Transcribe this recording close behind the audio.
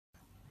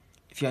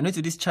If you are new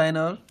to this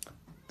channel,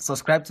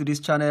 subscribe to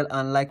this channel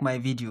and like my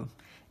video.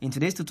 In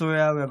today's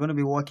tutorial, we are going to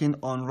be working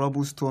on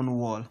Rubble stone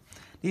wall.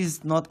 This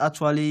is not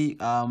actually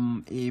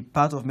a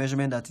part of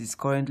measurement that is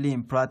currently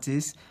in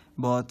practice,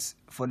 but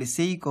for the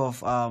sake of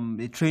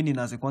the training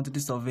as a quantity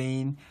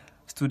surveying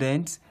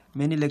student,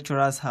 many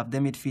lecturers have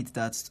deemed it fit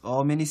that,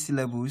 or many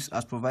syllables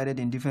as provided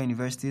in different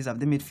universities have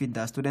deemed it fit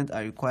that students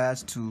are required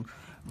to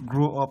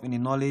grow up in the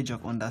knowledge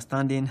of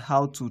understanding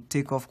how to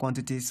take off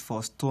quantities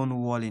for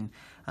stone walling,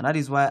 and that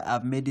is why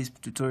I've made this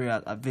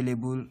tutorial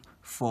available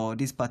for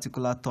this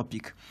particular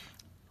topic.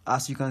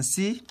 As you can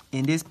see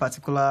in this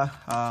particular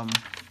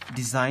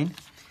design,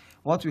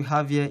 what we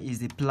have here is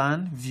the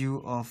plan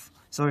view of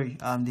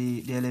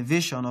the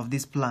elevation of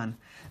this plan,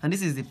 and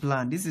this is the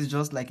plan. This is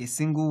just like a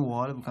single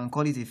wall. We can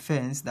call it a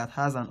fence that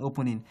has an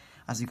opening.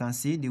 As you can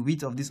see, the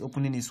width of this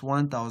opening is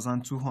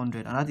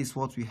 1,200, and that is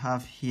what we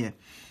have here.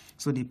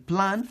 So the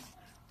plan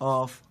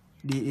of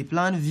a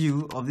plan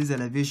view of this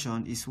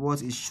elevation is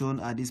what is shown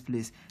at this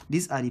place.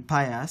 These are the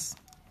piers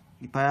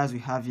we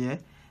have here.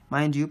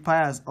 Mind you,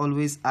 piers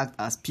always act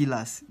as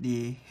pillars.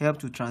 They help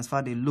to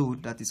transfer the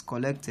load that is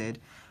collected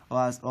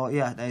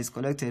that is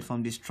collected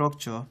from the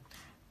structure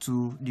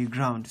to the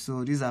ground.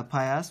 So these are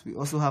piers. We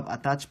also have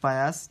attached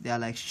piers. They are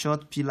like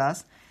short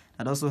pillars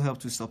that also help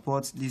to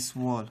support this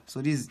wall.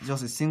 So this is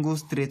just a single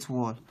straight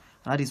wall.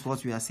 That is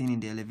what we are seeing in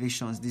the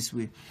elevations this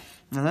way.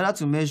 In order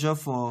to measure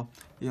for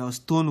your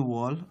stone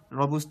wall,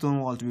 Rubble stone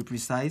wall to be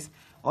precise,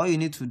 all you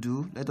need to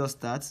do, let us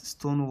start,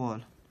 stone wall.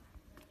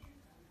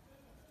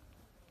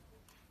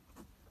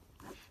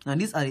 Now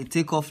these are the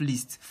takeoff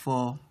list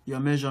for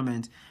your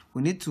measurement.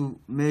 We need to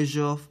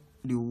measure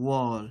the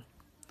wall.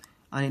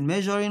 And in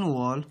measuring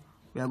wall,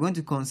 we are going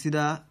to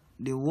consider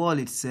the wall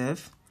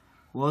itself.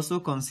 We also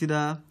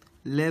consider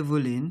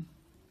leveling,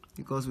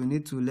 because we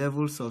need to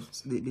level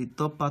the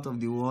top part of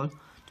the wall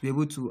to be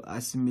able to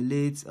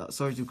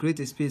to create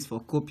a space for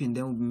coping.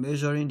 Then we'll be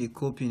measuring the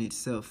coping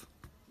itself.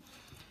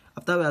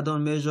 After we are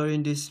done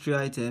measuring these three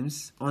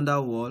items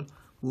under wall,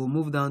 we'll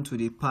move down to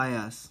the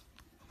piers.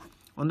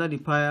 Under the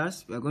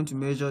piers, we are going to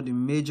measure the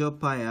major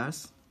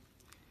piers.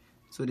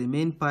 So the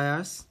main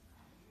piers,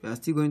 we are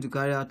still going to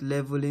carry out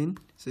leveling.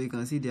 So you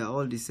can see they are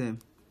all the same.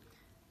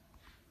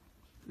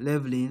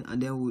 Leveling,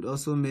 and then we would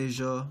also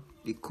measure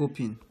the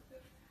coping.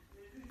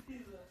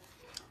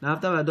 Now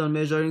after we are done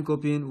measuring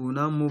coping, we will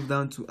now move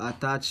down to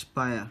attached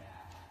pier.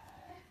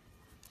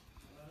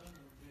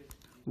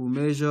 We'll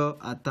measure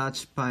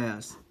attached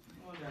piers.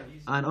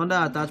 And under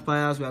attached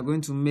piers, we are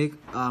going to make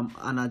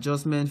an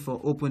adjustment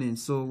for opening.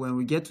 So when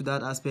we get to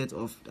that aspect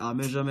of our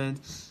measurement,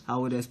 I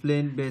will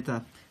explain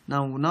better.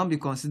 Now we'll now be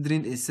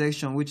considering a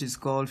section which is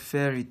called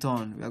fair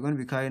return. We are going to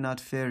be carrying out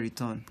fair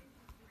return.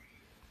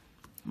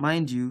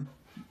 Mind you,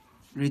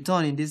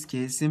 return in this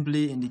case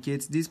simply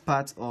indicates this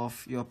part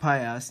of your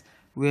piers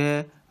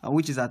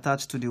which is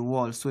attached to the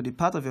wall. So the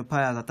part of your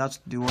piers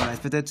attached to the wall are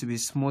expected to be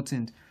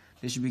smoothened.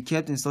 They should be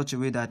kept in such a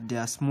way that they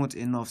are smooth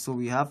enough. So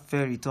we have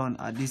fair return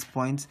at this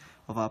point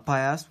of our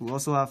piers. We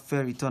also have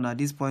fair return at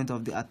this point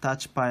of the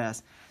attached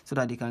piers, so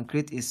that they can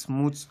create a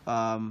smooth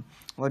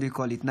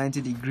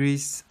 90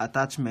 degrees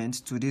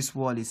attachment to this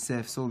wall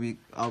itself. So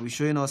I'll be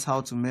showing us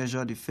how to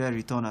measure the fair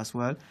return as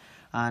well.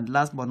 And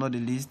last but not the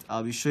least,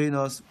 I'll be showing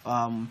us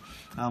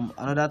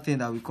another thing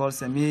that we call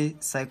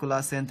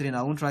semicircular centering.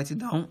 I won't write it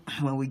down.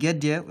 When we get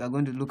there, we are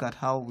going to look at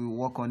how we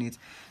work on it.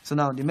 So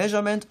now the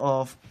measurement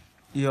of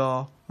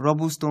your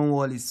Rubble stone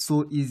wall is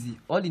so easy.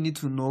 All you need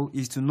to know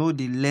is to know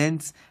the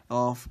length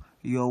of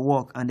your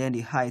work and then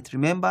the height.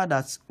 Remember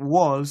that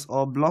walls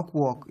or block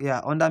work,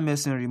 under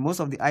masonry,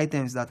 most of the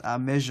items that are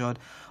measured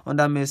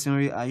under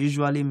masonry are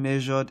usually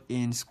measured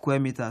in square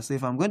meters. So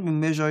if I'm going to be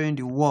measuring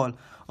the wall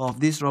of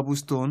this Rubble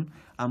stone,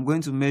 I'm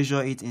going to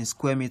measure it in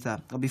square meter.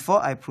 But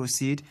before I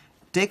proceed,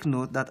 take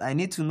note that I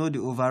need to know the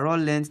overall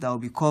length that will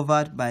be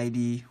covered by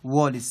the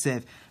wall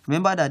itself.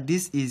 Remember that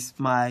this is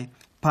my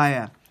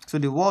pier. So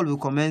the wall will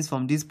commence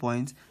from this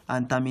point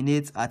and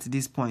terminate at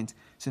this point.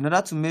 So in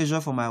order to measure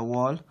for my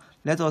wall,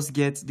 let us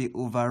get the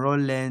overall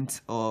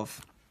length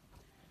of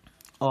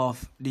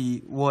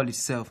the wall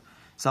itself.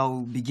 So I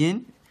will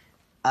begin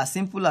as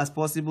simple as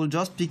possible.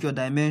 Just pick your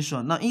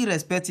dimension. Now,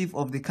 irrespective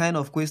of the kind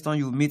of question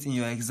you meet in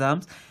your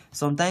exams,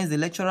 sometimes the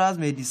lecturers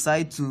may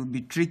decide to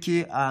be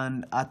tricky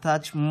and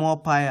attach more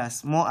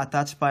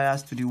attached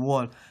piers to the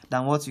wall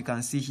than what you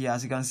can see here.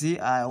 As you can see,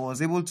 I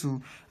was able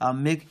to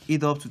make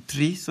it up to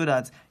 3, so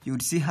that you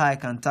would see how I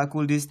can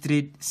tackle these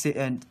three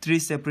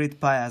separate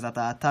piers that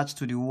are attached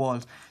to the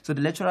walls. So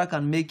the lecturer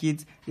can make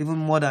it even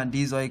more than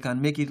this, or he can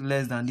make it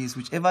less than this.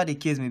 Whichever the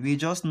case may be,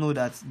 just know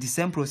that the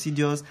same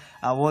procedures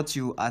are what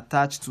you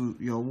attach to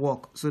your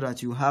work, so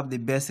that you have the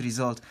best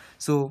result.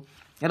 So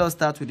let us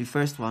start with the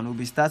first one. We'll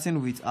be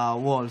starting with our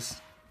walls.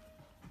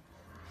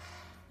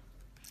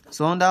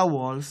 So under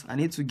walls, I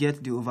need to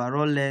get the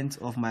overall length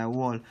of my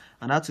wall,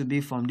 and that will be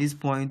from this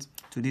point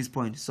to this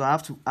point. So I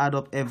have to add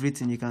up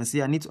everything. You can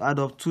see I need to add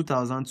up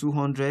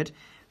 2,200,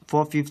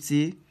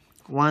 450,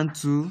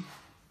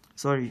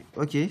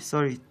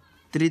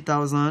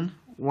 3,000,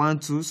 1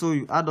 2, so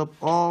you add up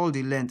all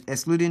the length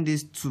excluding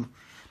these two,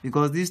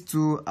 because these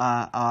two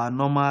are our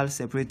normal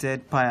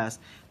separated piers,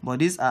 but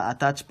these are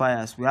attached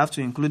piers. We have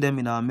to include them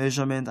in our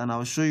measurement, and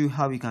I'll show you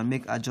how we can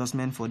make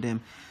adjustment for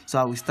them. So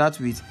I will start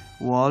with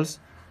walls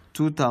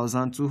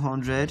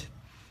 2200,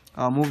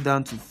 I'll move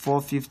down to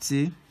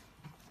 450,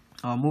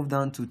 I'll move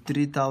down to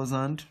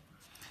 3000,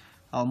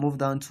 I'll move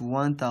down to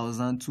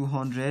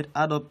 1200,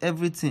 add up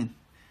everything,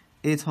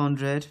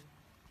 800,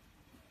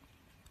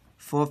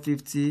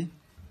 450,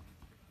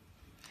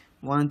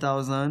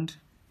 1000,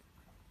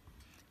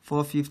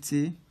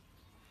 450,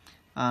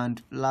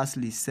 and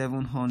lastly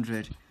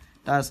 700.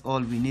 That's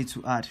all we need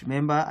to add.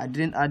 Remember, I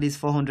didn't add this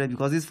 400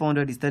 because this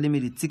 400 is telling me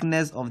the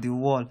thickness of the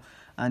wall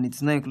and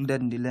it's not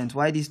included in the length.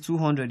 Why this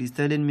 200 is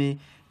telling me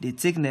the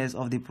thickness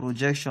of the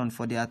projection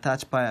for the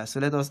attached pier. So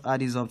let us add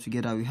this up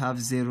together. We have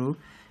 0,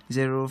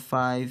 0,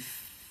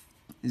 5,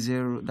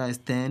 0, that is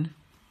 10,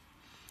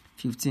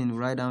 15,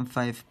 write down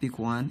 5, pick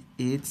 1,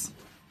 8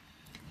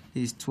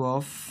 is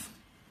 12,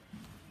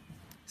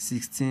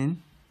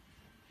 16,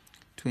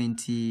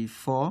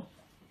 24,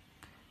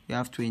 we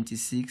have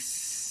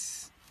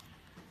 26,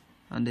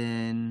 and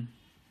then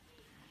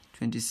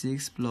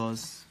 26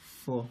 plus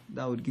 4,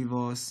 that would give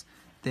us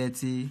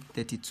 30,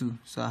 32.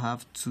 So I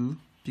have 2,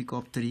 pick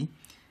up 3,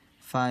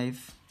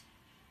 5,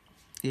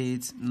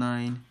 8,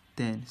 9,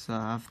 10. So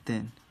I have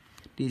 10.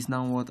 This is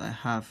now what I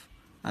have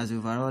as the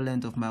overall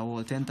length of my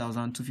wall,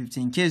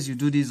 10,250. In case you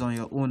do this on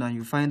your own and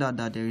you find out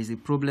that there is a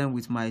problem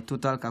with my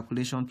total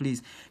calculation,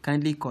 please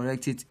kindly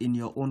correct it in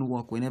your own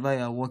work whenever you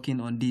are working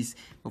on this.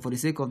 But for the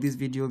sake of this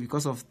video,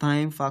 because of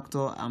time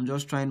factor, I'm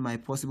just trying my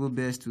possible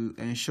best to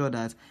ensure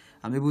that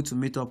I'm able to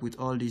meet up with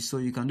all this. So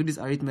you can do this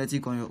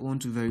arithmetic on your own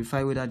to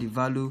verify whether the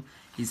value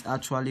is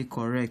actually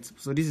correct.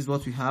 So this is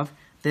what we have,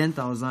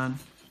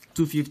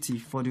 10,250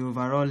 for the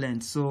overall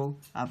length. So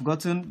I've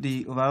gotten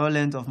the overall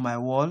length of my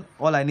wall.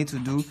 All I need to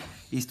do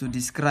is to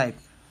describe.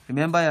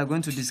 Remember, you're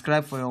going to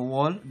describe for your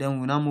wall, then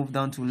we'll now move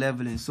down to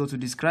leveling. So to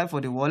describe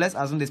for the wall, let's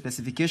assume the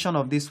specification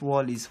of this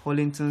wall is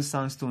Hollington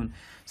sandstone.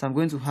 So I'm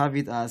going to have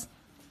it as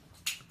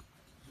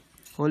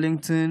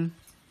Hollington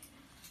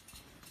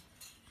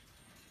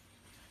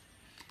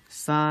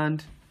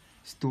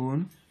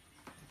sandstone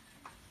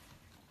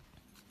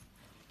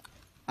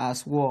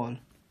as wall.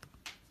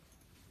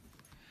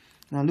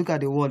 Now look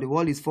at the wall. The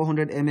wall is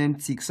 400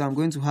 mm thick, so I'm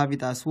going to have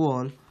it as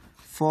wall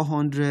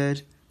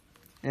 400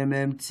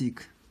 mm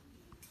thick,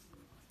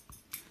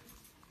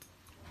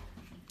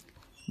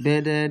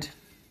 bedded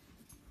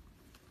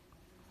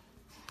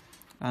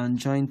and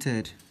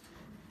jointed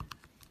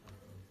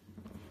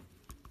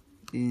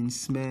in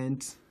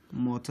cement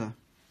mortar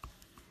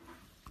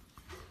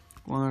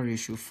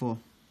 1:4.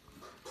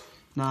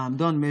 Now I'm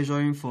done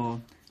measuring for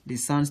the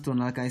sandstone.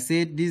 Like I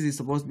said, this is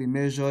supposed to be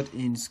measured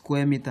in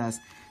square meters,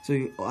 so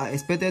you are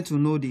expected to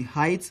know the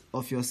height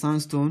of your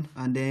sandstone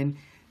and then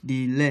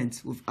the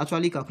length. We've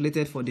actually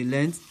calculated for the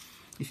length.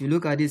 If you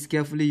look at this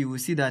carefully, you will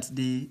see that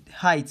the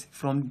height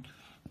from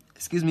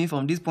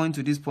this point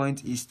to this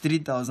point is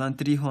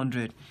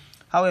 3,300.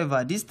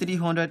 However, this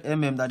 300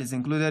 mm that is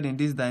included in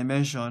this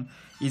dimension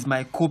is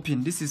my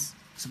coping. This is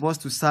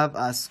supposed to serve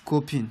as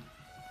coping.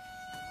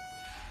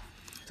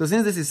 So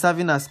since this is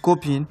serving as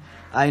coping,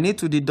 I need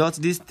to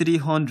deduct this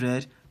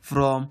 300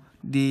 from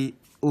the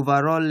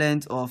overall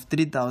length of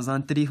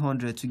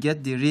 3,300 to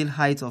get the real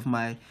height of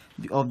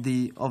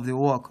the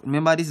work.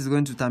 Remember, this is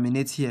going to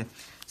terminate here,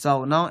 so I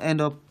will now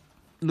end up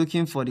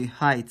looking for the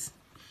height.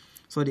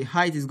 So the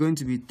height is going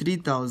to be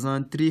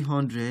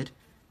 3,300.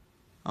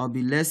 I'll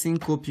be lessing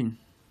coping,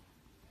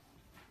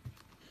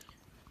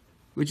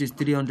 which is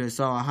 300.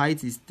 So our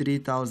height is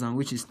 3,000,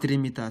 which is 3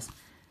 meters.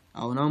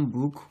 I will now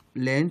book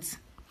length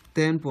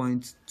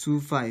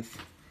 10.25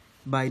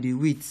 by the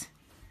width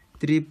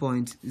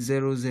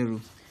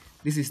 3.00.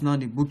 This is now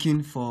the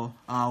booking for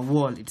our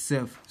wall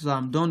itself. So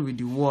I'm done with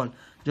the wall.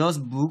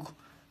 Just book.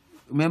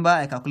 Remember,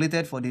 I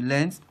calculated for the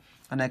length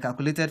and I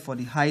calculated for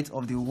the height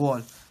of the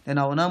wall. Then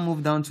I will now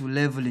move down to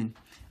leveling.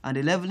 And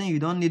the leveling, you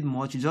don't need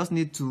much, you just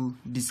need to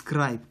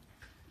describe.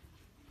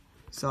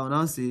 So I will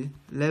now say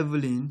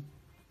leveling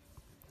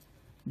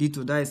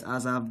dito, that is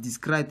as I've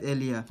described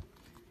earlier.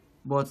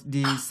 But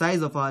the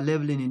size of our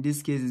leveling in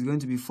this case is going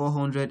to be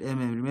 400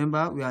 mm.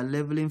 Remember, we are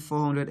leveling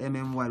 400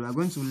 mm wide. We are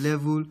going to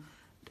level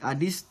at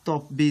this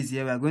top base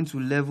here. We are going to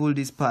level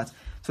this part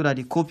so that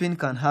the coping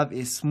can have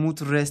a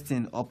smooth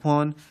resting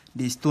upon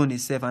the stone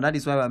itself, and that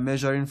is why we are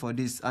measuring for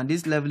this. And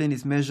this leveling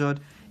is measured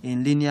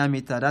in linear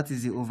meter. That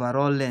is the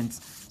overall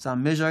length. So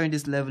I'm measuring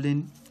this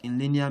leveling in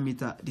linear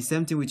meter. The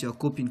same thing with your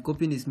coping.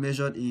 Coping is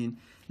measured in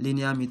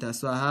linear meter.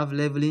 So I have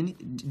leveling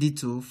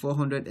ditto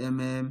 400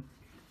 mm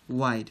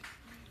wide.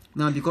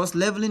 Now, because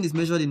leveling is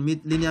measured in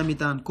linear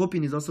meter and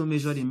coping is also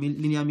measured in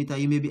linear meter,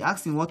 you may be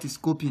asking, what is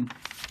coping?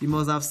 You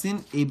must have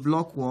seen a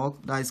block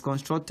work that is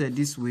constructed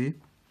this way.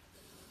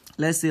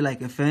 Let's say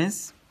like a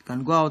fence. You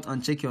can go out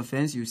and check your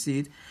fence, you see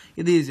it.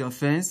 If this is your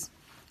fence,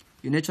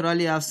 you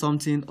naturally have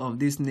something of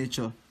this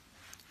nature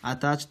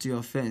attached to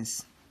your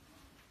fence.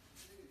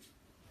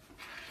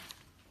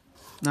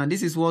 Now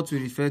this is what we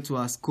refer to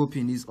as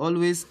coping. It's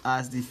always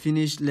as the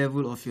finished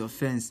level of your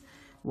fence,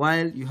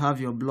 while you have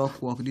your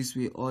block work this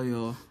way, or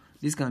your,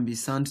 this can be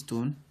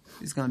sandstone,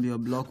 this can be your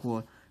block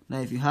wall.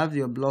 Now if you have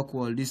your block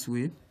wall this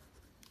way,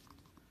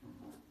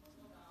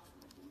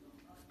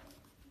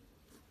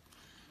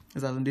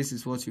 this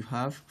is what you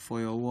have for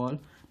your wall.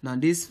 Now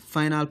this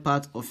final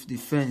part of the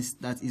fence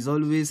that is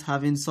always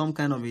having some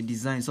kind of a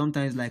design,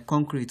 sometimes like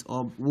concrete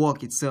or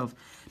work itself,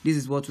 this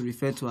is what we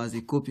refer to as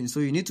a coping.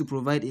 So you need to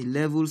provide a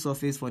level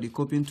surface for the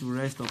coping to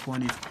rest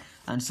upon it.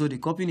 And so the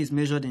coping is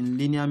measured in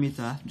linear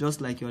meter,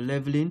 just like your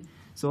leveling.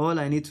 So all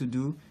I need to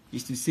do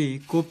is to say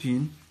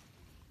coping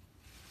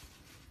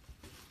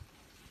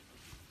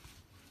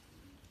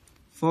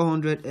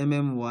 400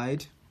 mm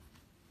wide,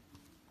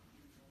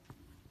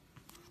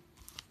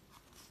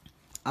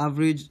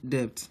 average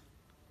depth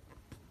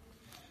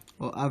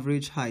or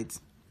average height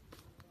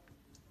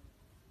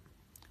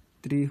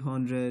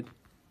 300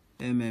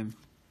 mm,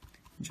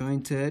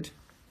 jointed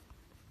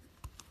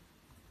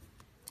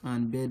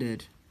and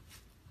bedded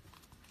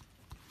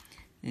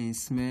in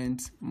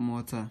cement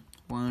mortar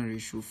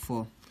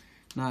 1:4.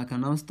 Now I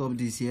can now stop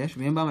this here.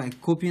 Remember, my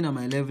coping and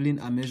my leveling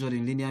are measured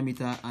in linear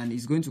meter, and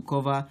it's going to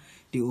cover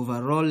the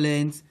overall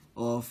length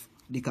of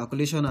the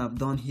calculation I've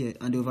done here,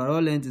 and the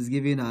overall length is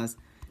given as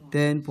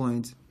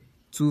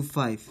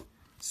 10.25.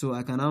 So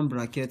I can now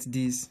bracket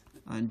this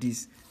and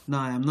this.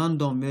 Now I am not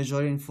done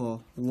measuring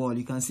for wall.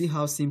 You can see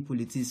how simple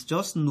it is.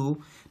 Just know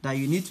that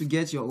you need to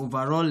get your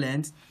overall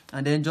length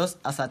and then just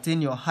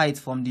ascertain your height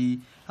from the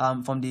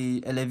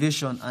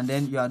elevation, and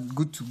then you are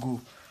good to go.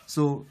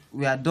 So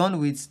we are done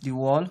with the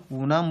wall. We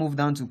will now move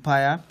down to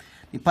pier.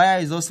 The pier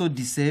is also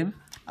the same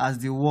as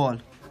the wall.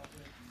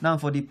 Now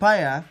for the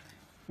pier,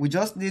 we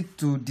just need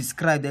to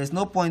describe. There is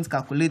no point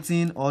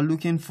calculating or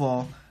looking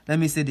for, let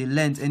me say, the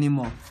length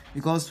anymore,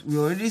 because we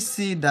already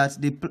see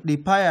that the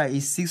pier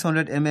is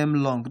 600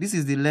 mm long. This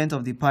is the length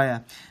of the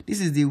pier.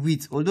 This is the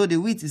width, although the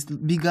width is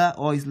bigger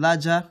or is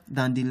larger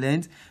than the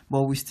length,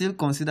 but we still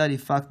consider the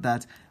fact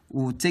that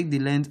we will take the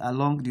length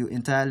along the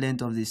entire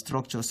length of the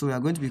structure. So we are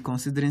going to be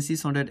considering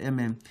 600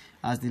 mm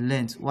as the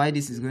length, while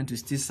this is going to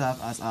still serve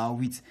as our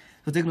width.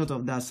 So take note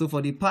of that. So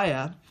for the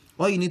pier,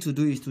 all you need to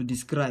do is to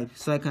describe.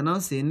 So I can now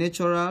say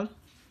natural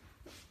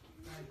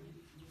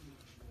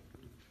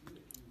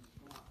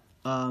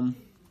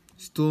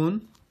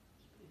stone,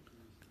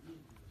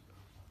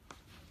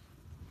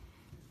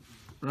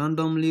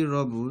 randomly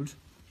rubbled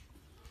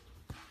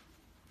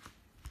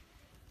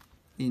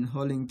in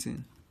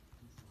Hollington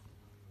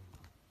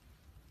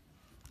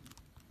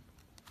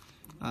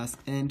as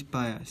end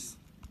piers.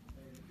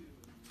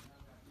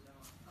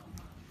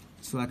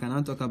 So I can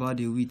now talk about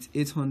the width,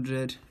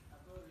 800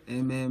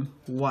 mm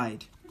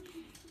wide,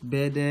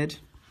 bedded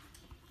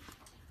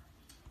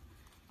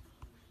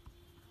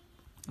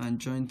and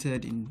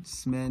jointed in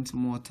cement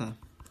mortar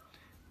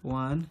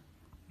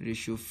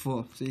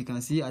 1:4. So you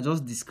can see I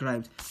just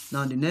described.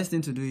 Now the next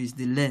thing to do is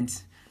the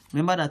length.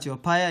 Remember that your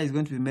pier is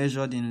going to be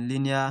measured in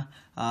linear,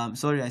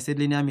 sorry, I said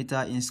linear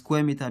meter, in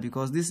square meter,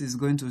 because this is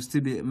going to still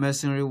be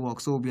masonry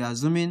work. So we'll be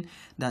assuming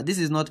that this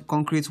is not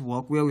concrete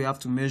work where we have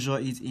to measure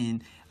it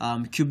in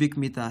cubic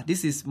meter.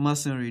 This is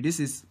masonry. This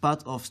is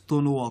part of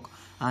stonework,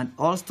 and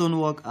all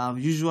stonework are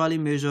usually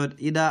measured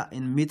either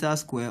in meter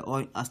square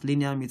or as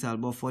linear meter.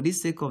 But for the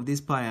sake of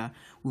this pier,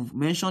 we've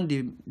mentioned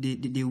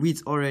the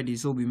width already,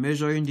 so we'll be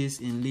measuring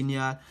this in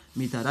linear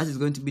meter. That is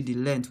going to be the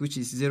length, which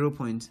is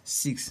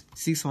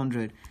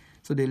 0.600.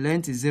 So the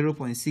length is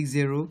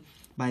 0.60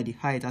 by the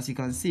height. As you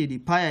can see, the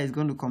pier is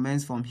going to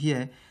commence from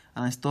here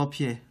and stop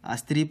here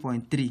as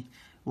 3.3,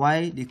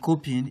 while the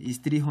coping is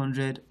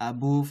 300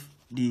 above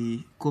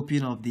the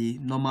coping of the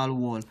normal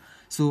wall.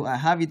 So I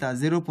have it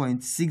as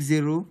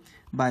 0.60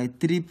 by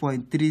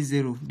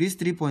 3.30. This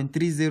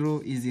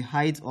 3.30 is the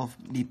height of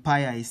the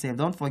pier itself.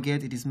 Don't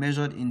forget, it is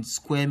measured in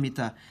square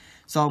meter.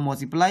 So I'll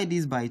multiply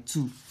this by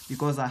 2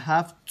 because I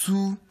have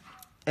 2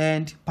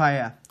 end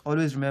pier.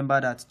 Always remember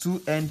that,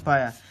 2 end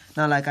pier.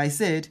 Now, like I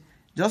said,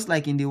 just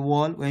like in the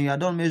wall, when you are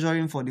done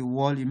measuring for the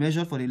wall, you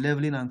measure for the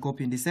leveling and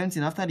coping. The same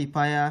thing after the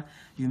pier,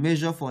 you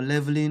measure for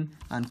leveling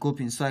and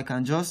coping. So I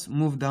can just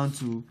move down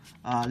to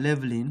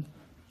leveling.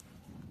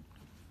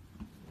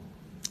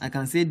 I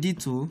can say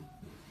ditto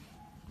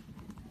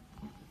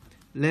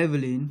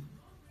leveling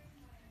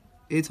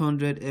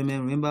 800 mm.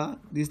 Remember,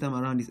 this time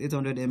around is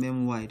 800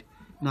 mm wide.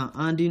 Now,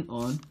 adding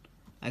on,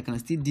 I can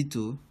still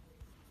ditto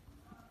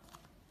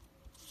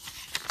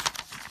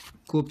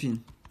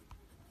coping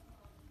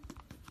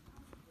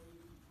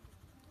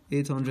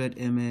 800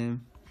 mm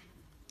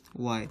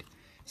wide.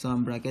 So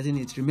I'm bracketing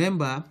it.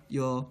 Remember,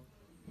 your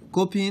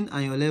coping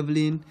and your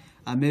leveling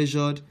are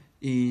measured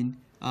in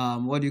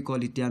what do you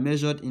call it? They are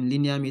measured in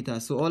linear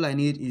meters. So all I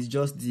need is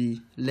just the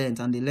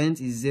length, and the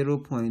length is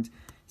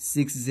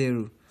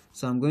 0.60.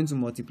 So I'm going to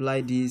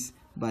multiply this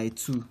by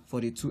 2 for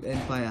the 2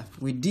 end pier.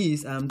 With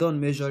this, I'm done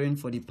measuring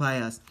for the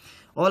piers.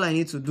 All I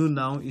need to do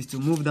now is to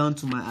move down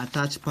to my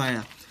attached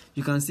pier.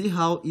 You can see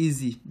how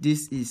easy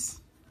this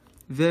is.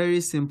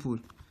 Very simple.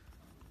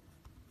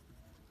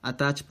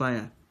 Attached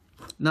pier.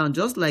 Now,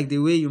 just like the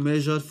way you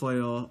measured for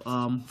your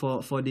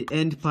for the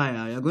end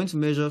pier, you're going to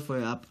measure for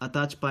your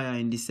attached pier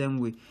in the same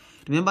way.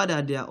 Remember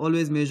that they are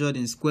always measured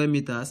in square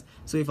meters.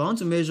 So if I want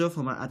to measure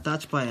for my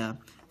attached pier,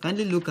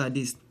 kindly look at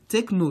this.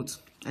 Take note.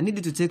 I need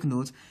you to take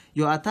note.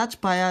 Your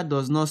attached pier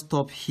does not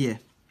stop here.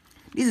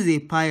 This is a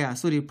pier.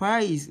 So the pier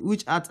is,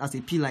 which acts as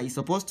a pillar, is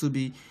supposed to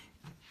be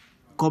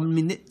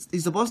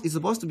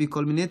supposed to be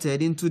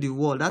culminated into the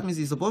wall. That means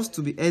it's supposed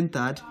to be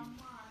entered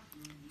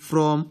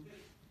from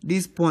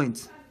this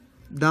point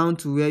down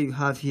to where you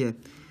have here.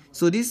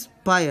 So this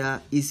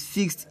pier is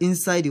fixed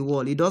inside the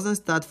wall. It doesn't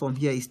start from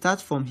here. It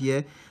starts from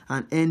here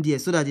and end here,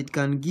 so that it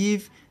can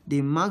give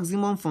the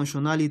maximum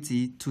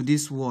functionality to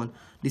this wall.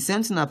 The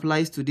same thing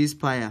applies to this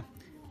pier.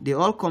 They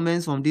all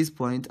commence from this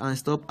point and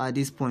stop at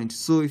this point.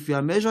 So if you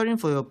are measuring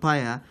for your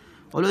pier,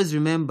 always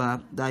remember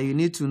that you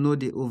need to know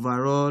the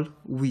overall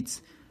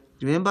width.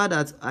 Remember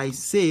that I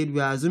said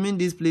we are assuming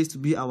this place to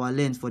be our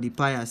length for the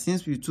pier,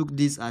 since we took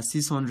this as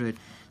 600.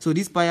 So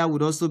this pier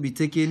would also be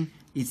taking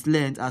its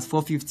length as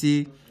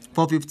 450,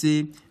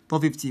 450,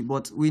 450.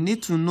 But we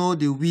need to know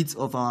the width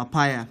of our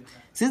pier.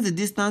 Since the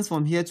distance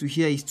from here to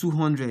here is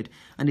 200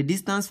 and the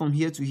distance from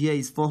here to here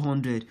is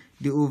 400,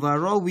 the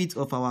overall width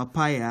of our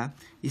pier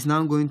is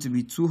now going to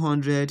be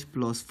 200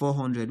 plus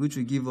 400, which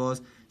will give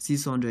us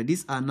 600.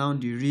 These are now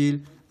the real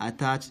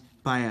attached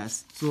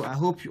piers. So I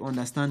hope you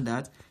understand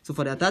that. So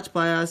for the attached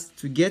piers,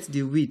 to get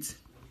the width,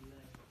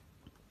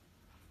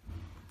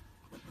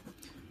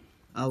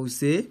 I will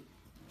say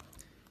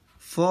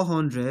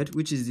 400,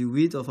 which is the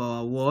width of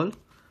our wall,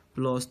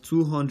 plus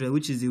 200,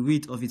 which is the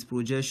width of its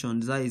projection.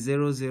 That is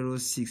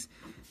 006.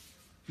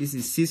 This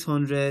is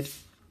 600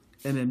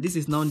 mm. This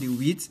is now the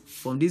width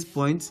from this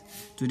point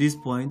to this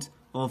point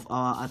of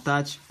our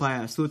attached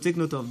pier. So take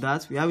note of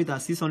that. We have it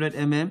at 600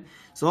 mm.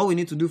 So all we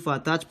need to do for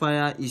attached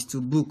pier is to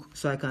book.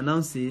 So I can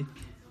now say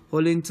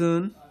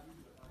Hollington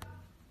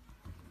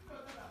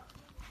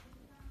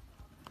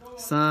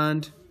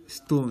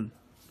sandstone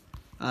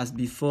as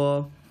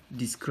before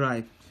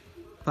described.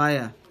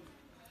 Pier,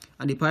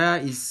 and the pier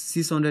is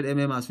 600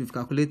 mm as we've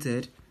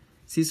calculated,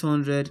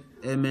 600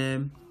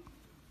 mm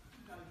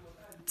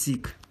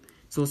thick.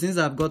 So since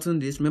I've gotten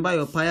this, remember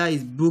your pier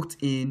is booked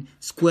in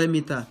square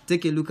meter.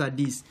 Take a look at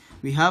this.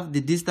 We have the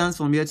distance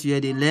from here to here,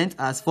 the length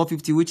as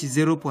 450, which is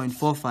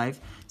 0.45.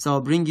 So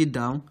I'll bring it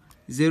down,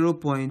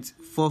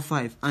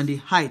 0.45. And the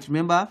height,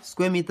 remember,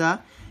 square meter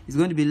is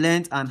going to be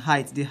length and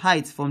height. The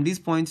height from this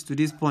point to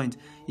this point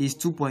is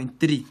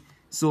 2.3.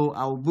 So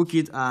I will book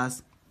it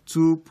as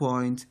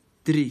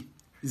 2.30.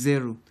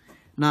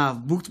 Now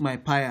I've booked my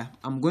pier.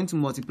 I'm going to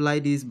multiply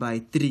this by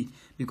 3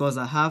 because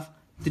I have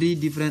 3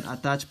 different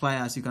attached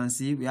piers. You can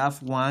see we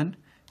have 1,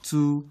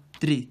 2,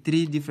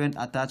 3 different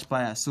attached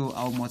piers. So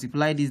I'll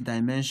multiply this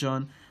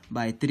dimension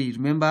by 3.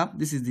 Remember,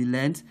 this is the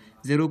length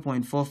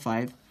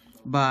 0.45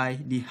 by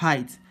the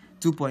height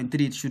 2.3.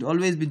 It should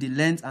always be the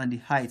length and the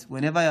height.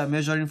 Whenever you're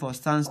measuring for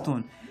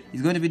sandstone,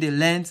 it's going to be the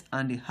length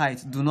and the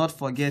height. Do not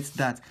forget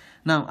that.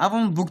 Now, I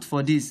haven't booked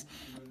for this.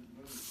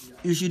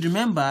 You should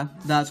remember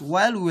that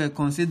while we were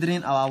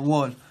considering our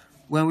wall,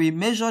 when we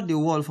measured the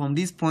wall from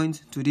this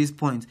point to this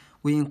point,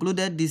 we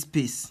included this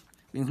space.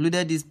 We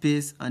included this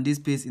space and this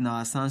space in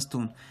our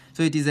sandstone.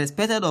 So it is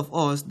expected of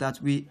us that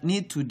we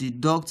need to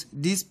deduct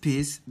this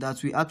space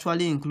that we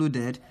actually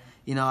included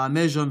in our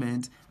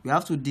measurement. We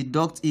have to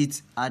deduct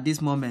it at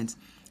this moment.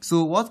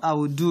 So what I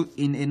will do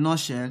in a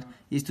nutshell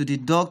is to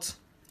deduct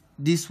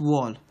this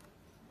wall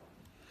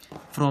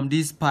from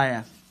this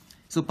pier.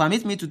 So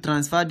permit me to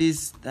transfer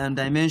this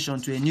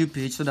dimension to a new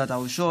page so that I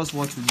will show us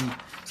what to do.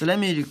 So let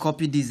me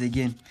recopy this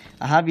again.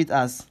 I have it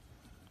as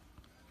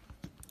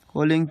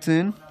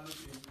Hollington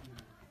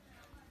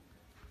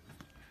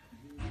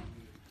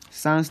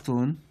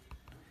sandstone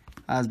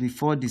as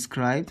before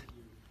described,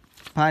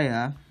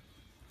 pier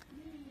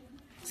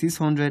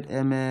 600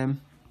 mm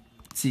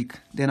thick.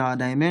 Then our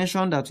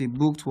dimension that we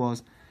booked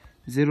was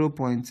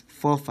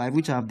 0.45,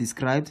 which I have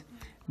described,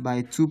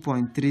 by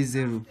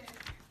 2.30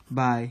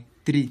 by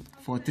 3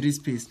 for 3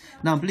 space.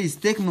 Now please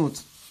take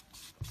note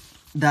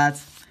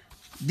that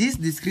this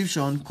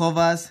description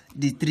covers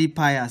the 3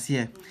 piers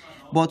here,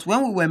 but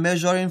when we were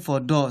measuring for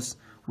doors,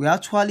 we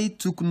actually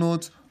took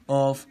note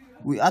of,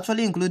 we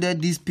actually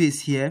included this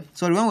space here.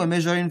 Sorry, when we're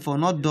measuring for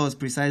not doors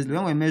precisely,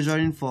 when we're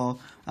measuring for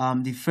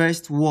the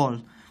first wall,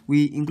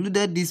 we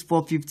included this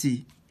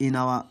 450 in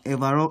our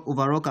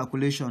overall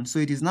calculation. So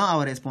it is now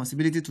our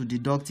responsibility to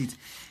deduct it.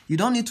 You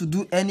don't need to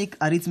do any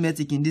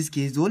arithmetic in this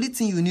case. The only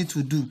thing you need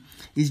to do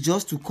is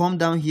just to come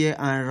down here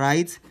and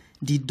write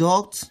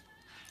deduct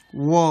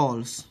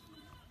walls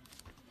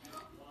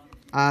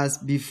as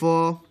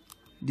before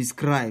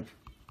described.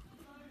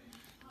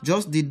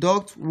 Just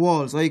deduct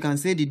walls, or you can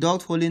say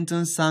deduct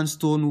Hollington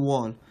sandstone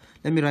wall.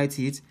 Let me write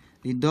it.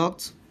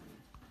 Deduct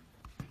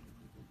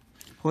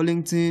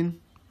Hollington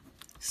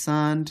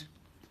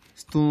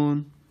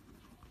sandstone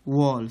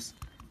walls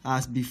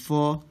as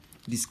before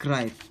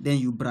described. Then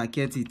you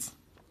bracket it.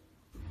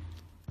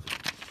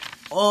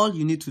 All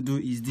you need to do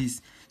is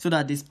this, so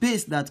that the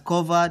space that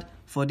covered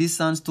for this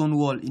sandstone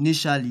wall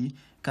initially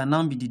can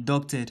now be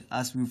deducted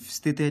as we've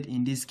stated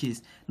in this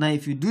case. Now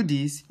if you do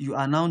this, you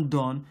are now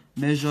done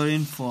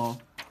measuring for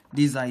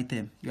this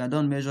item. You are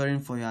done measuring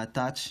for your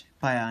attached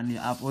pyre, and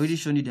I've already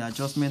shown you the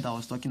adjustment I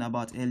was talking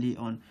about early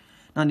on.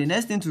 Now the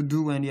next thing to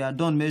do when you are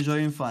done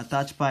measuring for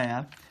attached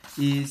pyre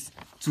is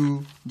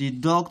to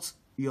deduct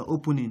your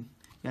opening.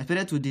 You are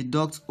expected to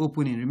deduct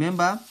opening.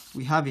 Remember,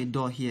 we have a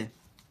door here,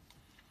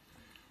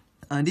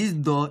 and this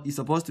door is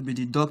supposed to be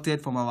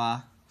deducted from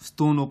our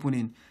stone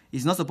opening.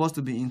 It's not supposed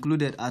to be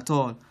included at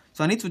all.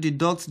 So I need to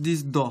deduct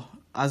this door.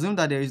 Assume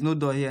that there is no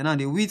door here. Now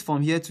the width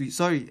from here to,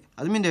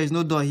 assuming there is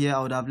no door here,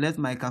 I would have left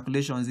my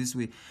calculations this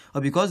way.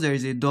 But because there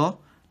is a door,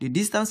 the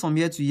distance from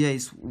here to here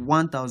is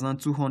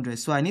 1,200.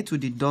 So I need to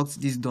deduct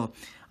this door.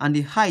 And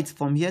the height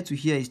from here to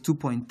here is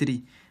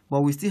 2.3. But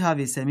we still have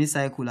a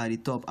semicircle at the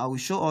top. I will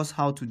show us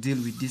how to deal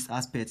with this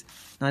aspect.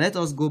 Now let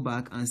us go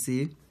back and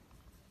say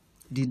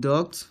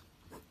deduct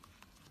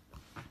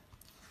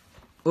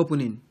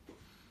opening.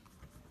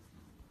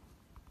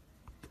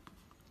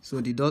 So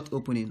deduct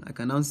opening. I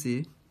can now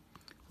say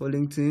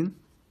Hollington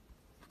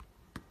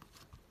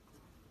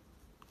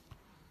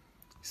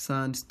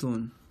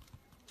sandstone.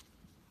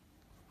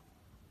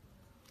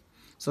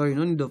 Sorry,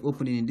 no need of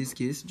opening in this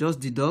case. Just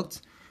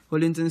deduct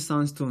Hollington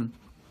sandstone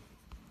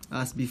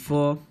as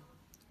before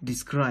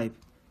described,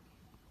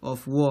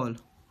 of wall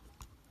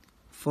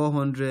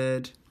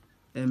 400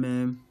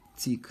 mm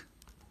thick.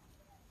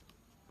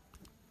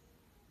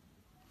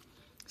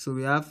 So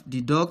we have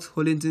deduct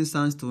Hollington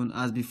sandstone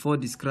as before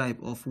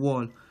described, of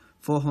wall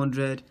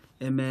 400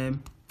 mm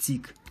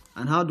thick.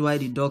 And how do I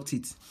deduct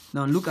it?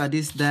 Now look at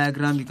this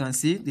diagram. You can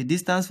see the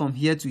distance from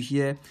here to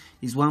here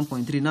is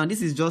 1.3. Now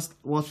this is just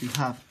what we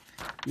have.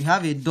 We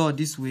have a door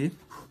this way,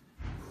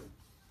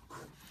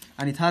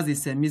 and it has a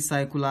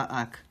semicircular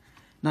arc.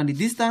 Now the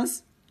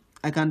distance,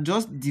 I can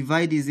just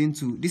divide this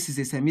into, this is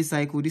a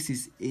semicircle, this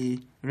is a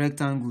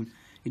rectangle.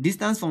 The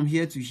distance from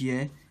here to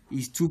here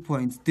is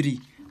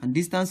 2.3, and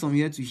distance from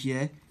here to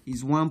here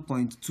is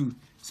 1.2.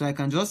 So I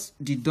can just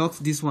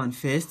deduct this one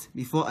first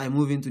before I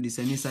move into the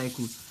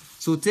semicircle.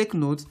 So take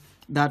note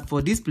that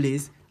for this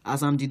place,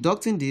 as I'm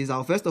deducting this,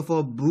 I'll first of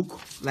all book,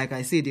 like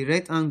I say, the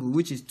rectangle,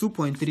 which is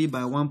 2.3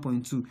 by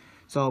 1.2.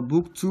 So I'll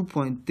book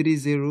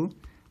 2.30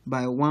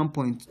 by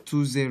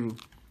 1.20.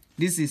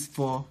 This is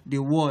for the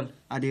wall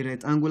at the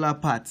rectangular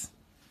part.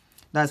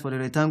 That's for the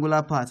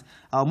rectangular part.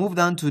 I'll move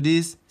down to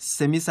this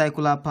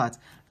semicircular part.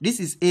 This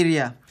is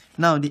area.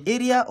 Now the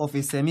area of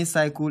a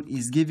semicircle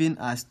is given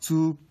as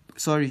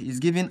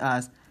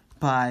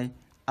pi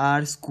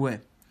r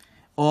square,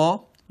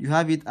 or you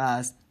have it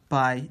as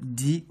pi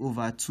d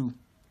over 2.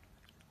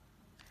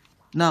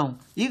 Now,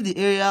 if the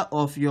area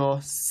of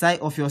your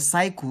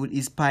cycle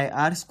is pi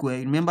r square,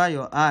 remember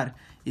your r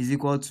is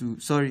equal to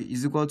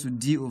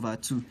d over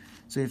 2.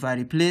 So if I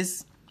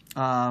replace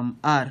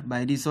r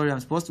by d, I'm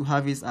supposed to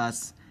have it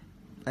as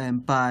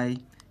pi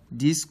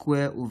d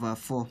square over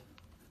 4.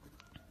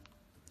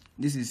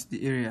 This is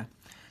the area.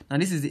 Now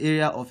this is the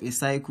area of a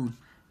cycle,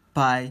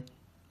 pi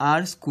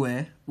r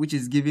square, which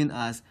is given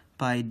as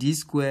pi d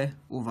square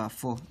over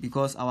 4,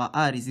 because our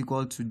r is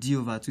equal to d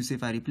over 2. So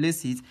if I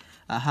replace it,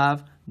 I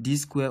have d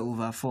square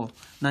over 4.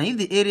 Now if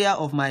the area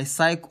of my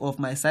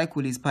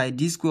cycle is pi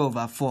d square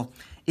over 4,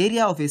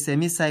 area of a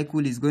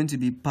semicircle is going to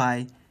be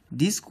pi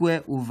d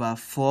square over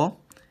 4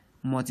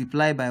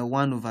 multiplied by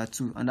 1 over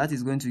 2, and that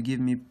is going to give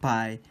me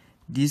pi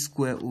d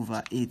square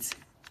over 8.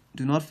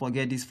 Do not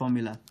forget this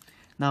formula.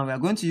 Now we are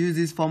going to use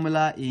this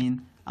formula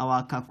in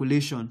our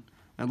calculation.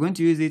 We are going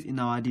to use it in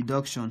our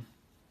deduction,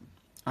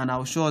 and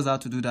I'll show us how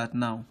to do that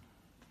now.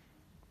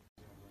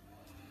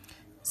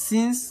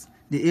 Since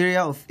the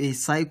area of a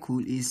cycle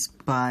is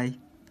pi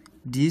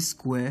d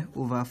square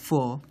over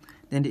 4,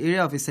 then the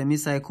area of a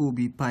semicircle will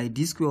be pi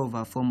d square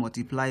over 4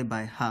 multiplied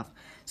by half.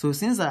 So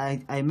since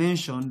I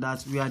mentioned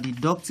that we are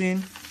deducting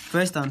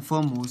first and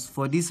foremost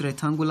for this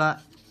rectangular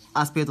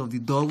aspect of the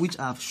door, which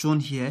I've shown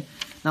here,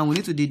 now we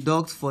need to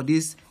deduct for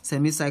this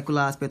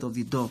semicircular aspect of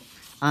the door.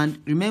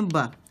 And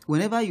remember,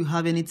 whenever you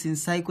have anything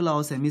circular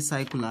or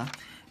semicircular,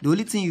 the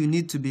only thing you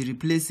need to be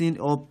replacing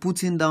or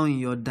putting down in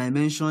your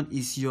dimension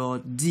is your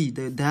d,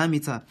 the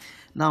diameter.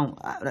 Now,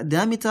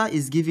 diameter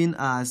is given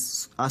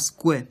as a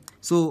square.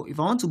 So if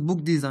I want to book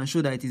this and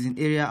show that it is in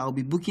area, I'll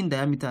be booking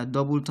diameter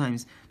double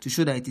times to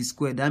show that it is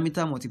square.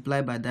 Diameter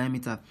multiplied by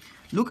diameter.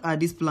 Look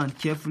at this plan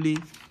carefully.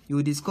 You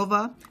will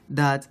discover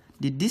that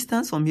the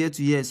distance from here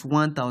to here is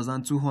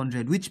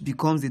 1,200, which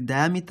becomes the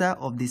diameter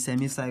of the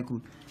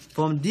semicircle.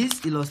 From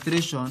this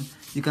illustration,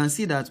 you can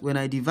see that when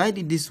I divide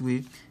it this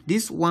way,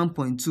 this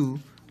 1.2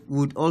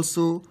 would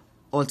also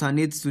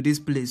alternate to this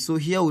place. So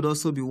here would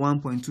also be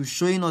 1.2,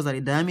 showing us that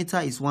the diameter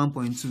is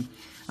 1.2.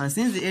 And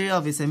since the area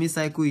of a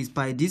semicircle is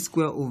pi d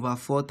square over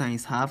 4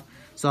 times half,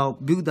 so I'll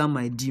build down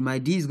my d. My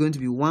d is going to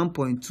be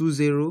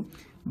 1.20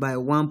 by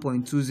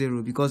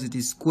 1.20 because it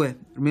is square.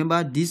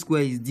 Remember, d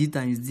square is d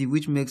times d,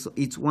 which makes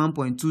it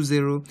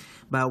 1.20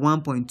 by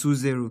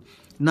 1.20.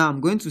 Now I'm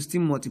going to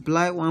still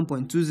multiply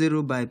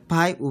 1.20 by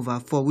pi over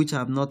 4, which I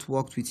have not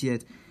worked with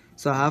yet.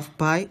 So I have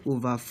pi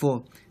over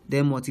 4,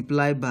 then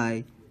multiply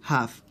by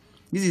half.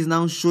 This is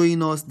now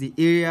showing us the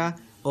area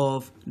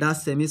of that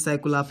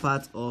semicircular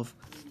part of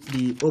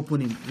the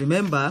opening.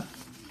 Remember,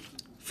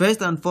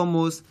 first and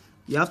foremost,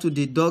 you have to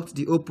deduct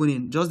the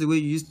opening just the way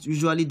you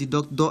usually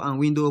deduct door and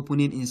window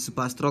opening in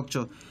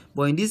superstructure.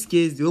 But in this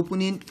case, the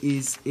opening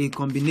is a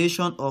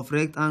combination of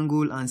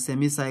rectangle and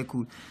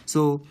semicircle.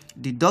 So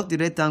deduct the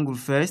rectangle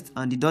first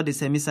and deduct the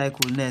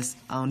semicircle next.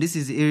 And this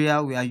is the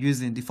area we are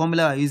using, the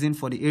formula we are using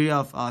for the area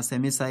of our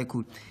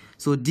semicircle.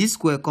 So d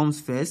square comes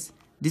first.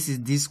 This is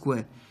d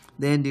square.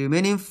 Then the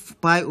remaining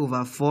pi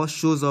over 4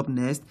 shows up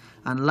next.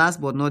 And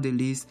last but not the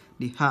least,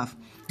 the half.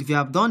 If you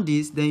have done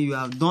this, then you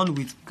have done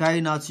with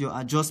carrying out your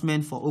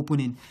adjustment for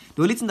opening.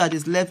 The only thing that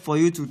is left for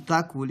you to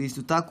tackle is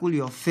to tackle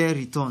your fair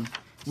return,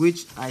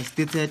 which I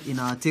stated in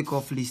our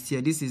takeoff list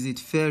here. This is it,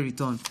 fair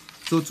return.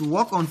 So to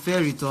work on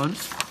fair return,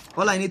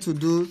 all I need to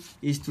do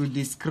is to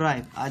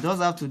describe. I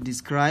just have to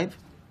describe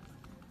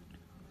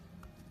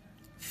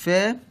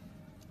fair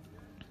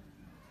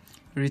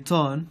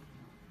return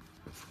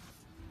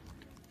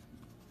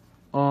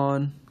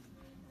on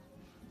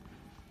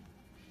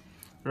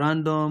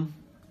random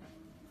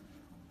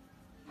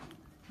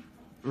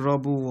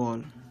rubble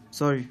wall,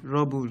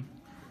 rubble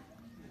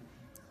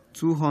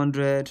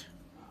 200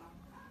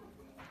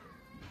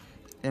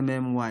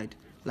 mm wide.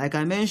 Like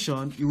I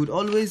mentioned, you would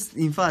always,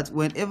 in fact,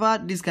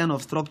 whenever this kind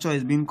of structure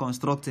is being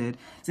constructed,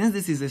 since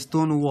this is a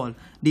stone wall,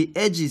 the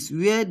edges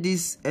where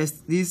this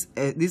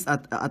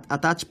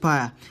attached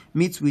pier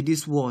meets with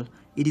this wall,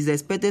 it is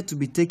expected to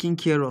be taken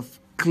care of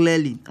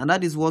clearly, and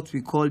that is what we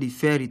call the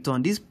fair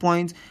return. This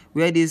point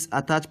where this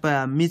attached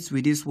pier meets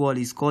with this wall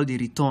is called the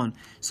return.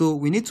 So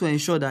we need to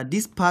ensure that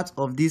this part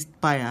of this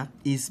pier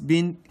is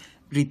being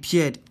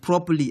repaired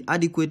properly,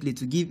 adequately,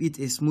 to give it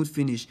a smooth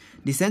finish.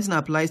 The same thing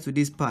applies to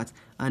this part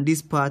and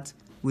this part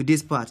with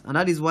this part, and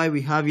that is why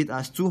we have it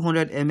as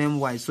 200 mm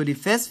wide. So the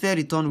first fair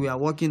return we are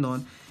working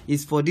on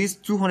is for this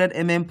 200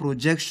 mm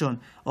projection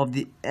of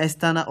the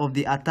external of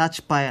the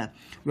attached pier.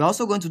 We are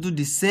also going to do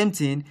the same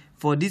thing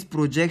for this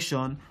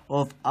projection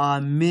of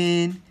our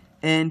main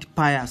end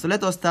pier. So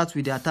let us start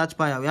with the attached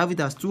pier. We have it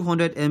as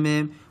 200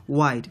 mm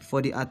wide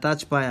for the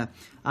attached pier,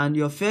 and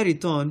your fair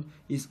return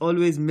is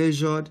always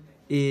measured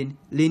in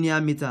linear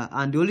meter,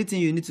 and the only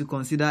thing you need to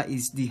consider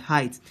is the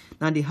height.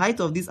 Now the height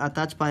of this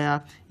attached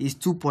pier is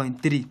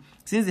 2.3.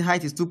 Since the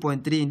height is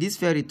 2.3 in this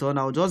fair return,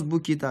 I'll just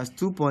book it as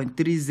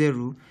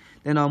 2.30.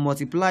 Then I'll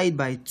multiply it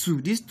by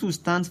 2. This 2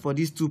 stands for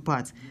these two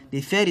parts,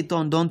 the fair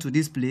return done to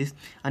this place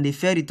and the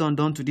fair return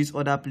done to this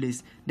other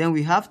place. Then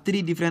we have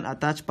 3 different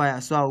attached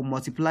piers, so I will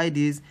multiply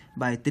this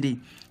by 3.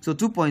 So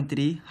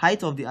 2.3,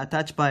 height of the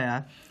attached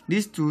pier.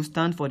 These 2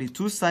 stand for the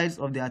 2 sides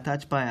of the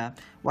attached pier,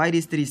 while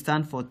these 3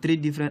 stand for 3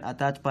 different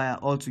attached pier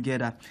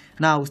altogether.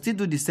 Now we'll still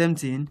do the same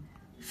thing.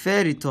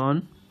 Fair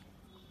return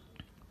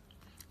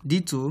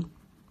D2.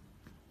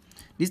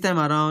 This time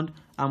around,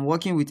 I'm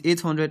working with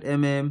 800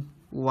 mm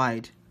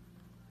wide.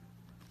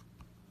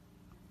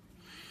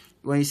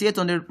 When you see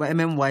 800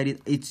 mm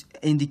wide, it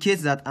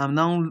indicates that I'm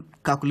now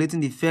calculating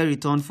the fair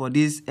return for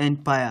this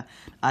end pier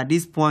at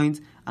this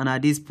point and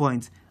at this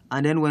point.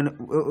 And then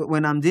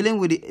when I'm dealing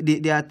with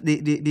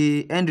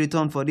the end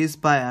return for this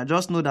pier,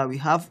 just know that we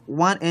have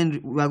one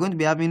end. We are going to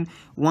be having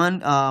one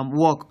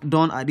work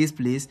done at this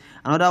place,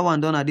 another one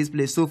done at this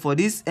place. So for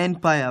this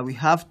end pier, we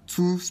have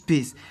 2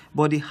 space,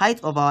 but the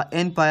height of our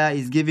end pier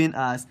is given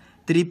as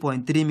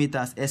 3.3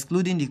 meters,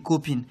 excluding the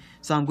coping.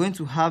 So I'm going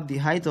to have the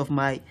height of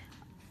my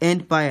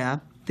end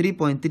pier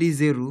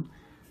 3.30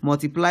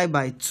 multiplied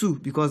by 2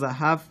 because I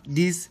have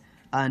this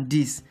and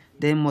this,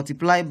 then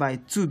multiply by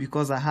 2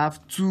 because I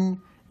have 2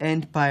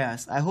 end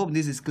piers. I hope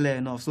this is clear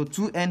enough. So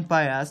 2 end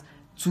piers,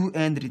 2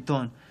 end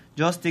return.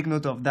 Just take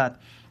note of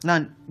that.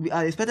 Now we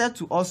are expected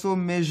to also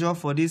measure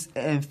for this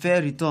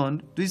fair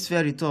return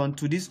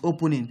to this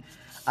opening.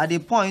 At the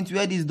point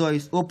where this door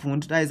is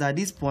opened, that is at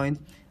this point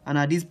and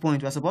at this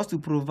point, we are supposed to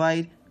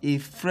provide a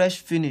fresh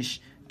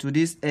finish to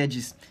these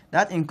edges.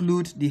 That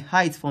includes the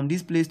height from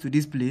this place to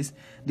this place,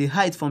 the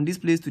height from this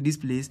place to this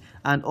place,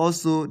 and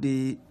also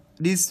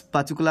this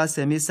particular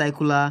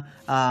semicircular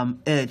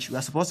edge. We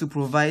are supposed to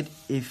provide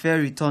a fair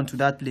return to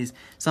that place.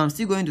 So I'm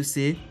still going to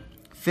say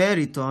fair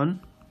return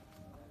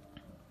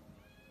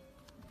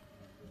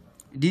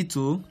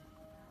D2.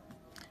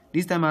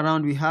 This time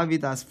around we have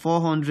it as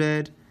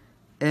 400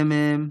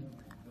 mm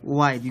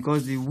wide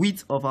because the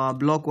width of our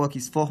block work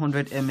is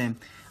 400 mm.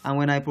 And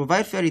when I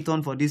provide fair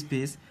return for this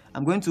space,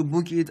 I'm going to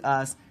book it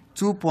as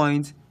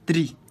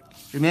 2.3.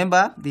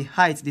 Remember, the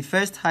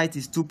first height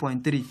is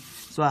 2.3.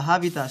 So I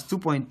have it as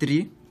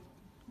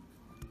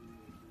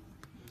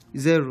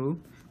 2.30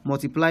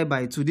 multiplied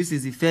by 2. This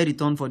is the fair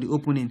return for the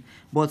opening.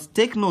 But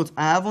take note,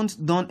 I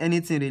haven't done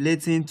anything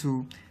relating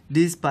to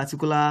this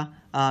particular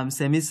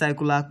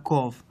semicircular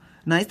curve.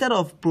 Now, instead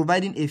of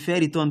providing a fair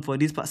return for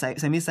this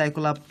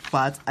semicircular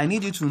part, I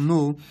need you to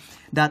know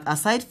that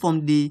aside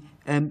from the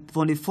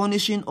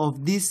furnishing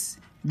of this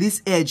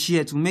edge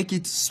here to make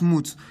it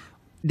smooth,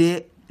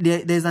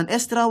 there's an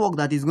extra work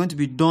that is going to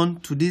be done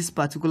to this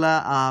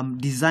particular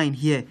design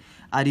here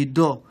at the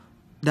door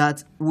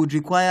that would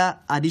require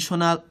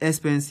additional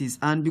expenses,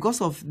 and because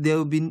of there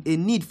will be a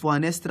need for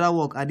an extra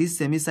work at this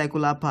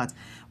semicircular part,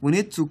 we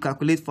need to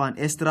calculate for an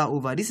extra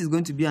over. This is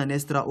going to be an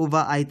extra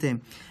over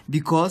item,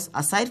 because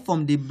aside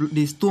from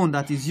the stone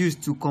that is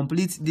used to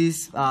complete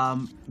this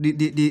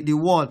the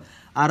wall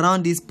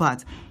around this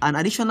part, an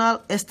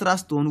additional extra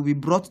stone will be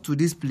brought to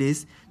this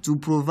place to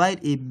provide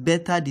a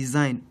better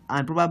design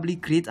and probably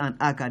create an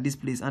arc at this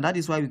place, and that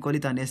is why we call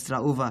it an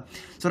extra over.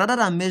 So rather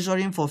than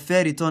measuring for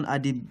fair return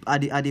at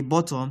the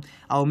bottom,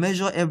 I'll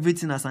measure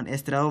everything as an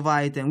extra over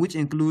item, which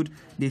include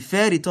the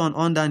fair return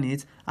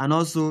underneath and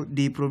also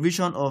the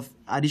provision of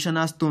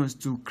additional stones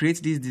to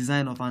create this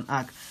design of an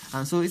arc.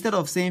 And so instead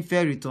of saying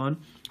fair return,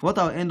 what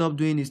I'll end up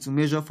doing is to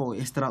measure for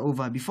extra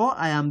over. Before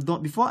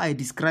I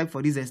describe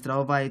for this extra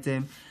over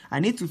item, I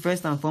need to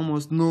first and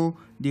foremost know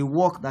the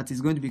work that is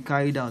going to be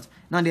carried out.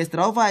 Now, the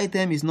extra over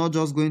item is not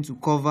just going to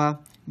cover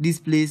this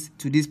place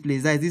to this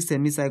place, that is this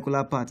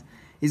semicircular part.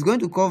 It's going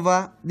to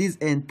cover this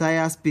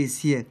entire space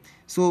here.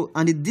 So,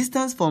 and the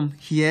distance from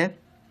here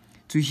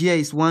to here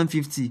is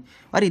 150.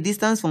 But the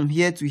distance from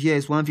here to here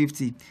is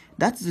 150.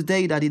 That's to tell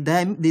you that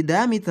the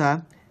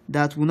diameter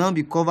that will now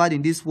be covered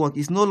in this work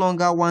is no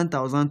longer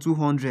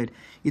 1200.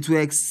 It will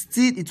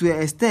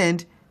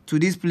extend to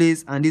this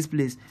place and this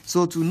place.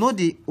 So to know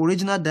the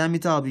original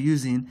diameter I'll be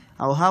using,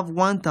 I'll have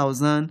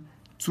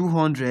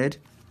 1200.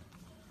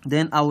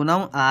 Then I will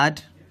now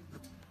add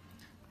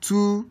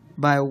 2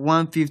 by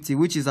 150,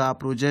 which is our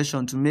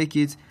projection, to make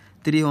it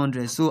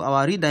 300. So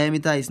our real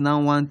diameter is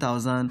now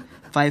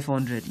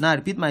 1500. Now I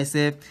repeat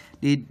myself,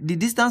 the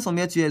distance from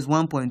here to here is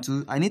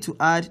 1.2. I need to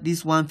add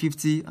this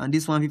 150 and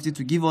this 150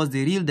 to give us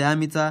the real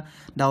diameter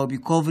that will be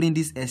covering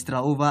this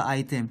extra over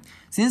item.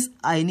 Since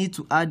I need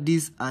to add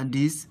this and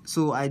this,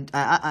 so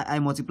I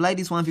multiply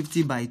this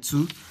 150 by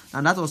 2,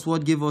 and that was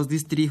what gave us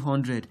this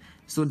 300.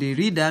 So the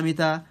real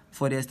diameter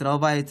for the extra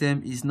over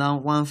item is now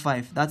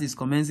 15. That is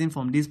commencing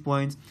from this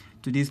point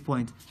to this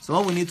point. So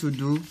all we need to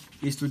do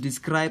is to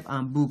describe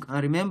and book.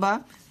 And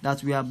remember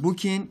that we are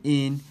booking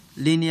in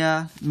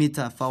linear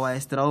meter for our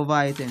extra over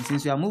item.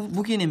 Since you are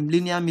booking in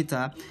linear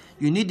meter,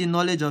 you need the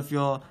knowledge of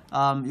your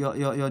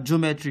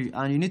geometry,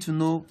 and you need to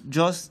know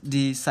just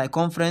the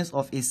circumference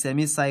of a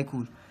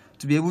semicircle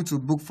to be able to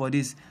book for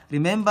this.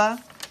 Remember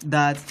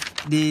that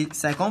the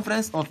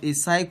circumference of a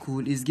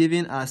cycle is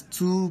given as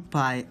 2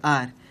 pi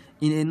r.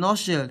 In a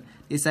nutshell,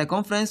 the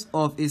circumference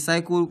of a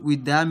cycle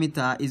with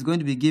diameter is going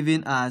to be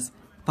given as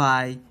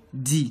pi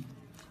d.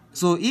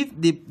 So if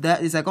the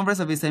circumference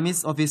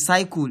of a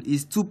cycle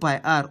is 2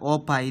 pi r or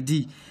pi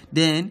d,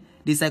 then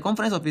the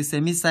circumference of a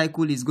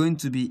semicircle is going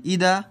to be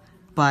either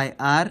pi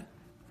r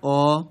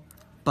or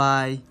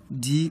pi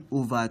d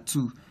over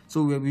 2.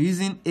 So we'll be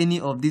using any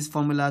of these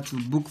formula to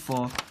book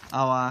for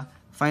our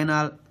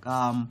final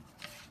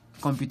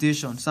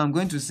computation. So I'm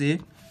going to say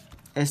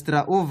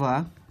extra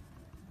over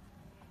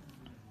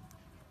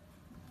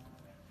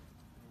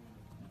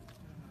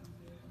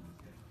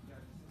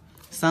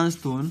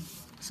sandstone,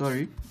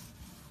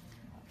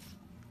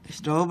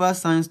 extra over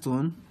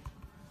sandstone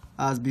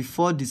as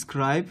before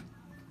described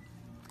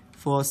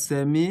for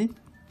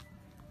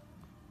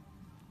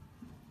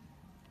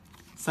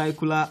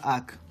semi-circular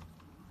arc,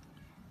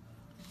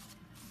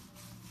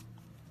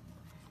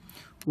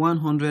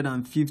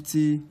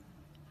 150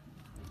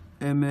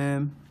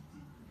 mm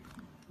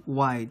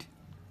wide.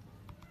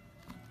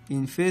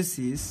 In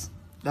faces,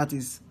 that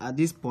is at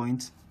this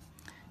point,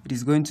 it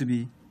is going to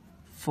be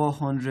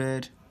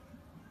 400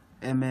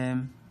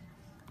 mm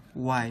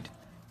wide.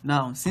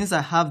 Now, since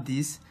I have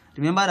this,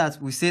 remember that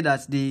we say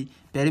that the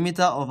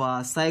perimeter of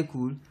our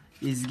cycle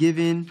is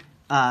given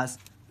as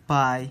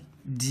pi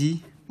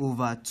d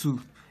over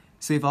 2.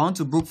 So if I want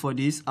to book for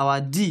this,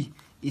 our d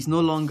is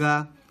no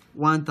longer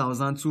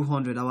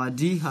 1200. Our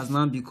d has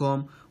now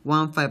become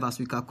 15 as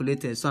we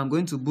calculated. So I'm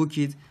going to book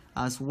it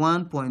as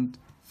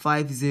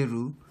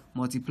 1.50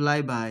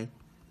 multiplied by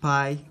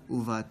pi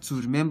over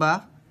 2.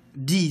 Remember,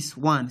 d is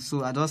 1,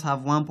 so I just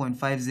have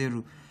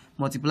 1.50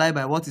 multiplied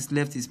by what is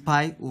left is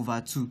pi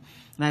over 2.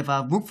 Now if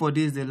I book for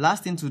this, the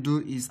last thing to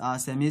do is our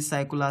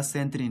semicircular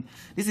centering.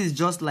 This is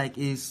just like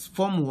a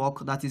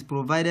formwork that is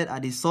provided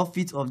at the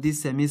surface of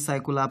this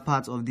semicircular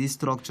part of this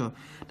structure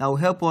that will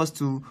help us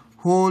to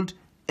hold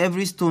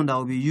every stone that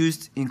will be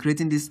used in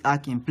creating this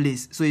arc in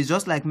place. So it's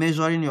just like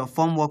measuring your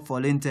formwork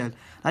for lintel.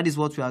 That is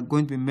what we are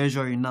going to be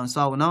measuring now.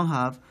 So I will now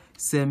have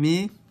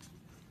semicircular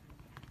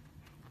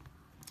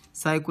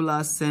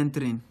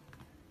centering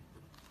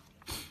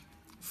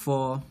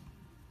for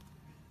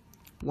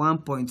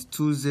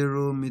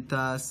 1.20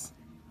 meters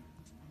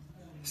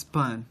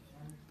span,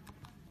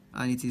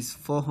 and it is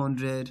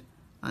 400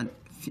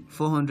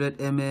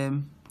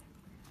 mm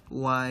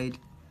wide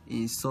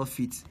in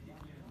surface.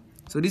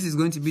 So this is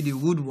going to be the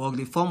woodwork,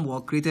 the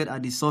formwork created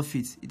at the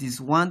surface. It is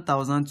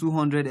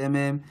 1200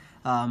 mm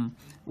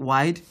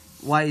wide.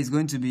 Y is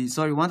going to be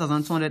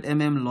 1200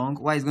 mm long.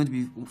 Y is going to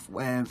be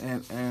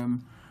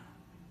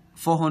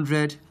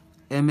 400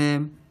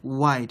 mm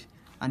wide.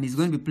 and it's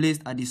going to be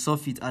placed at the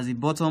surface as the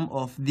bottom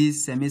of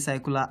this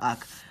semicircular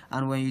arc.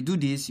 And when you do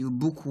this, you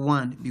book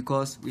 1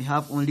 because we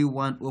have only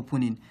 1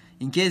 opening.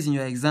 In case in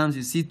your exams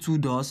you see 2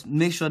 doors,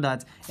 make sure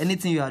that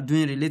anything you are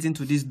doing relating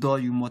to this door,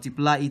 you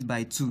multiply it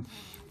by 2.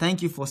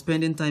 Thank you for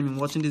spending time in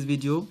watching this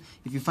video.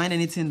 If you find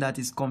anything that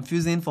is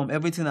confusing from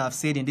everything I've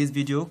said in this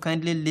video,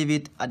 kindly leave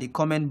it at the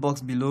comment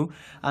box below.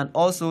 And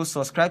also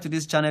subscribe to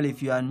this channel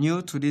if you are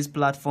new to this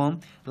platform.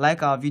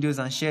 Like our videos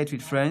and share it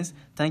with friends.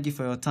 Thank you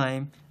for your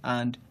time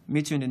and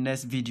meet you in the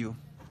next video.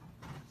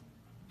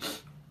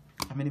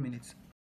 How many minutes?